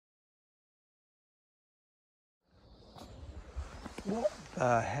What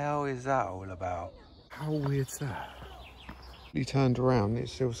the hell is that all about? How weird's that? You turned around,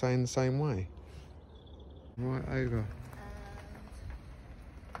 it's still saying the same way. Right over.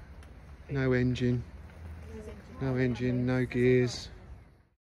 No engine. No engine, no gears.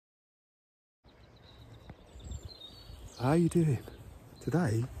 How are you doing?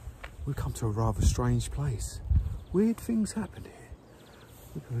 Today, we've come to a rather strange place. Weird things happen here.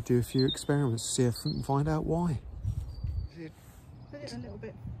 We're going to do a few experiments to see if we can find out why. Put it a little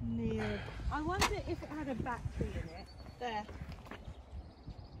bit near. I wonder if it had a battery in it. There.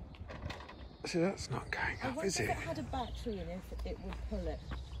 So that's not going up, is it? If it had a battery in it, it would pull it.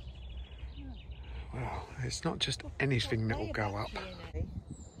 Well, it's not just anything that will go up.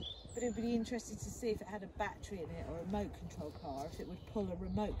 But it would be interesting to see if it had a battery in it or a remote control car, if it would pull a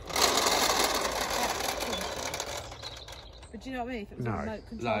remote control car. But do you know what I mean? If it was a remote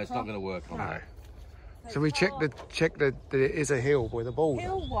control car. No, it's not going to work on that. So we check that it is a hill with a ball.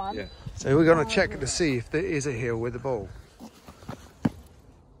 Hill one? Yeah. So we're going to check to see if there is a hill with a ball.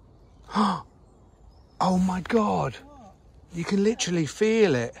 Oh my God. What? You can literally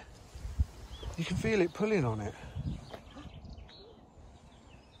feel it. You can feel it pulling on it.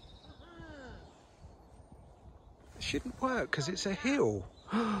 It shouldn't work because it's a hill.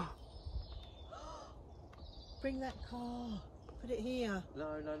 Bring that car. Put it here.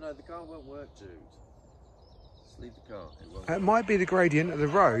 No, the car won't work, Jude. Just leave the car. It won't work. It might be the gradient of the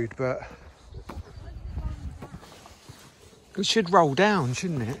road, but it should roll down,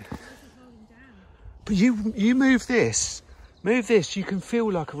 shouldn't it? But you move this, you can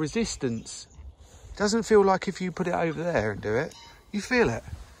feel like a resistance. It doesn't feel like if you put it over there and do it, you feel it.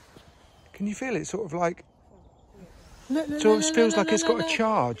 Can you feel it? Sort of like, it feels like it's got a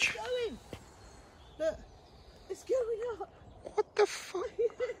charge. Look, it's going up. What the fuck? It's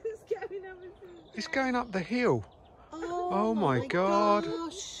going up. It's going up the hill. Oh my God.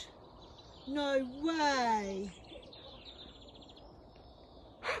 Gosh. No way.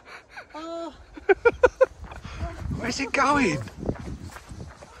 Oh. Where's it going?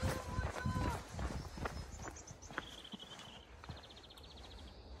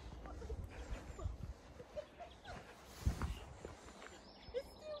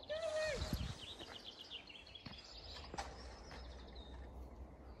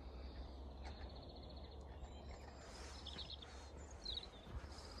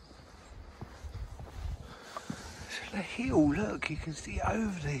 The hill, look, you can see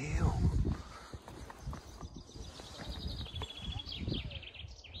over the hill.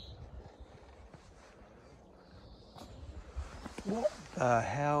 What the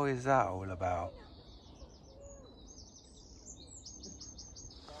hell is that all about?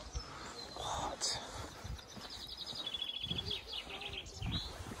 What?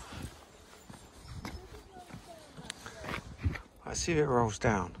 Let's see if it rolls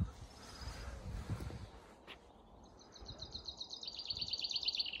down.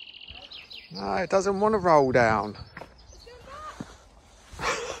 No, it doesn't want to roll down.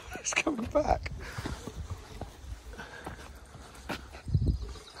 It's coming back.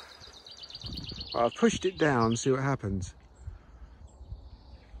 Well, I've pushed it down, see what happens.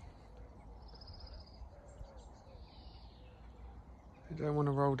 It don't want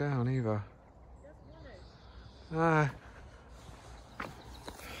to roll down either. How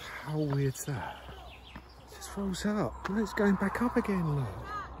weird's that? It just rolls up. Look, it's going back up again, look.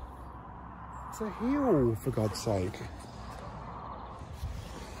 It's a hill, for God's sake.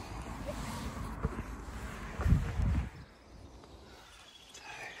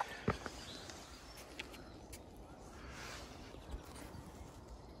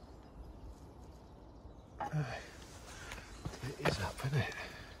 It is up, isn't it?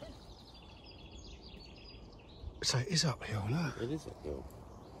 So it is uphill, look. It is uphill.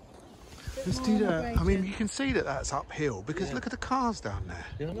 Let's do that. I mean, you can see that that's uphill because look at the cars down there.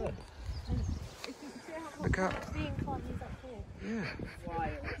 Yeah, I know. Look up. The incline is up here. Yeah.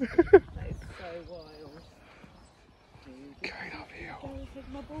 Wild. That is so wild. Going uphill.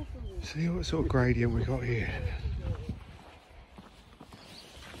 See what sort of gradient we got here.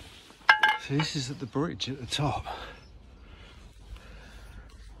 So this is at the bridge at the top.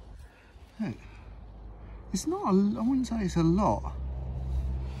 Look. It's not, I wouldn't say it's a lot,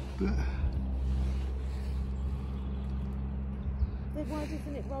 but... Then why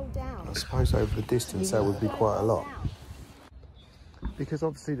doesn't it roll down? I suppose over the distance that would be quite a lot. Because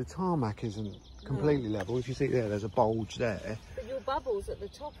obviously the tarmac isn't completely level. If you see there's a bulge there. But your bubble's at the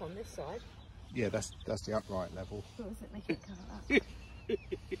top on this side. Yeah, that's the upright level. Or does it make it go like that?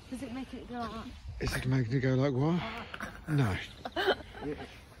 Does it make it go like that? Is it making it go like what? No. But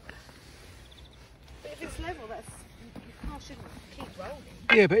if it's level, that's, your car shouldn't keep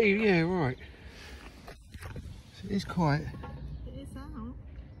Yeah, but yeah, right. So it's quite. It is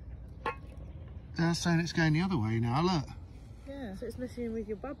out. They're saying it's going the other way now. Look. Yeah, so it's messing with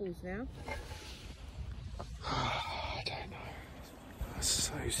your bubbles now. I don't know.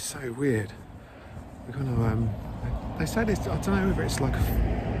 It's so weird. We're gonna they said it's, I don't know whether it's like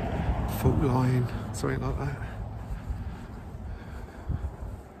a fault line, something like that.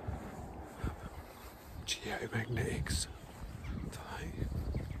 Geomagnetics.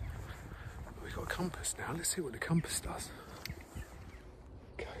 We've got a compass now. Let's see what the compass does.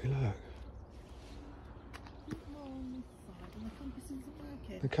 Okay, look.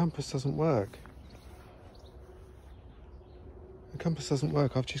 The compass doesn't work. The compass doesn't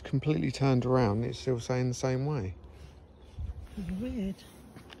work. I've just completely turned around and it's still saying the same way. Weird.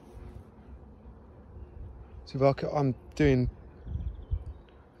 So if I'm doing,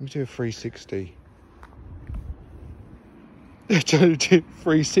 let me do a 360.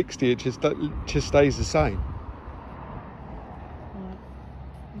 360, it just stays the same. Right.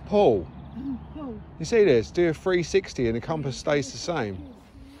 Paul, Paul. you see this? Do a 360 and the compass stays the same.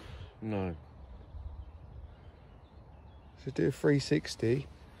 No. So do a 360.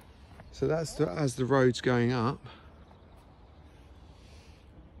 So that's as the road's going up.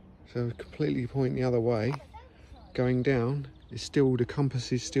 So completely point the other way. Going down, it's still, the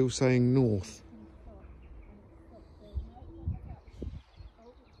compass is still saying north.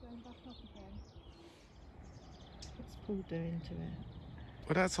 What's Paul doing to it?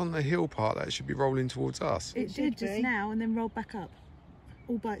 Well, that's on the hill part. That should be rolling towards us. It did just now and then rolled back up.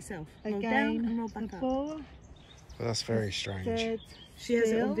 All by itself. Rolled down and rolled back up. Well, that's very strange. She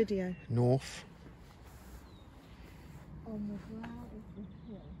has it on video. North. On the brow of the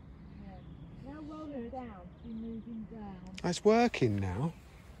hill. Yeah. Now roll her down. She's moving down. It's working now.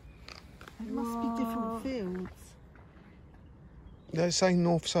 It must be different fields. They're saying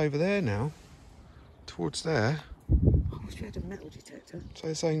north's over there now. Towards there. I wish we had a metal detector. So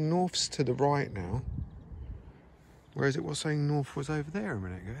they're saying north's to the right now. Whereas it was saying north was over there a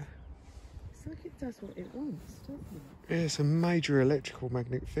minute ago. It's like it does what it wants, doesn't it? Yeah, it's a major electrical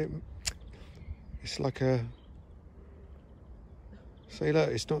magnetic field. It's like a... See, look,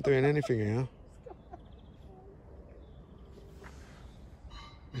 it's not doing anything here.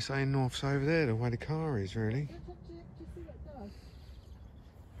 It's saying north's over there, the way the car is, really.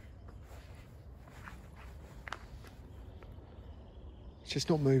 It's just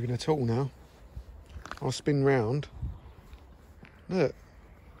not moving at all now. I'll spin round. Look.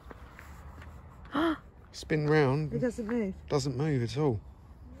 Spin round. It doesn't move. Doesn't move at all.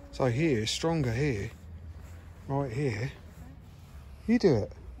 So here, stronger here. Right here. You do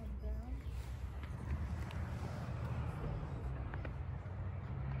it.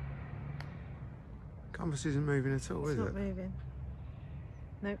 Compass isn't moving at all, is it? It's not moving.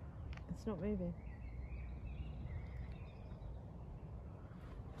 Nope, it's not moving.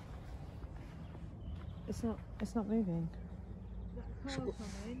 It's not moving. So,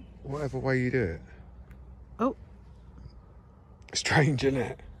 whatever way you do it. Oh. Strange, isn't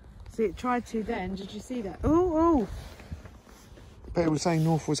it? See, it tried to then. Did you see that? Oh. But it was saying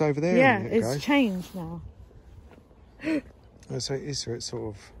north was over there. Yeah, it's changed now. So it is, so it's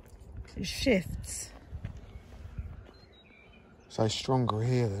sort of... It shifts. So stronger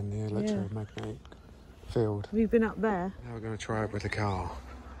here than the electromagnetic field. Have you been up there? Now we're going to try it with the car.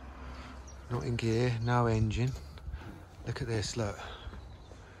 Not in gear, no engine. Look at this, look.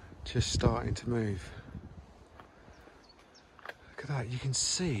 Just starting to move. Look at that, you can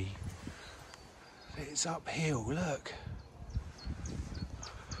see it's uphill, look.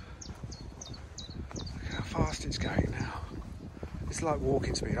 Look how fast it's going now. It's like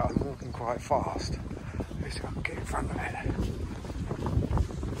walking speed, I'm walking quite fast. Let's see if I can get in front of it.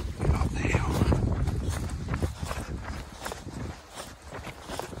 Get up the hill.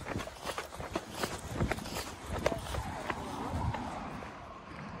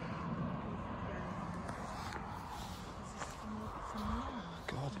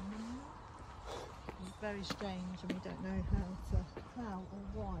 Very strange, and we don't know how or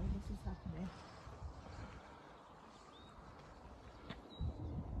why this is happening.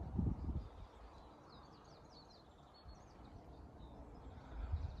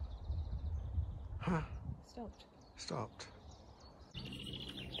 Huh? Stopped. Stopped.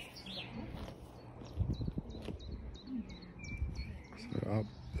 So up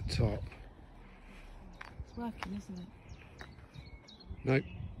the top. It's working, isn't it? Nope.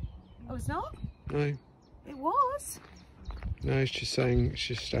 Oh, it's not? No. It was. No, it's just saying it's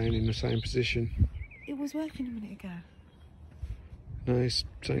just staying in the same position. It was working a minute ago. No, it's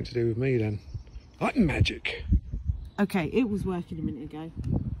something to do with me then. Like magic. Okay, it was working a minute ago.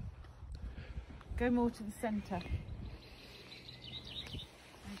 Go more to the centre.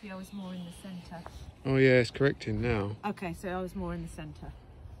 Maybe I was more in the centre. Oh yeah, it's correcting now. Okay, so I was more in the centre.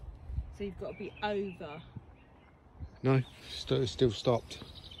 So you've got to be over. No, it's still stopped.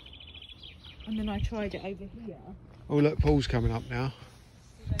 And then I tried it over here. Oh look, Paul's coming up now.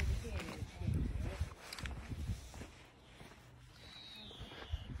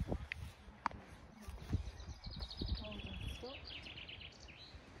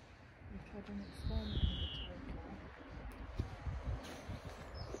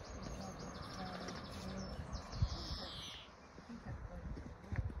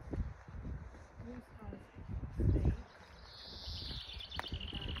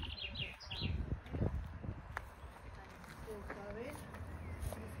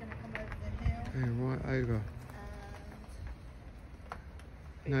 Yeah, right over.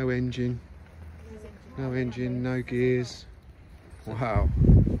 No engine. No engine, no gears. Wow.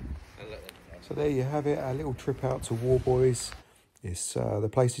 So there you have it, our little trip out to Warboys. It's, the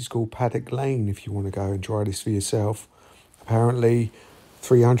place is called Paddock Lane if you want to go and try this for yourself. Apparently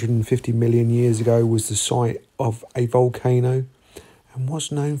 350 million years ago was the site of a volcano and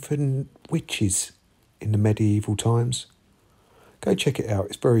was known for witches in the medieval times. Go check it out,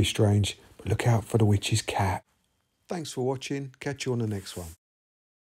 it's very strange, but look out for the witch's cat. Thanks for watching, catch you on the next one.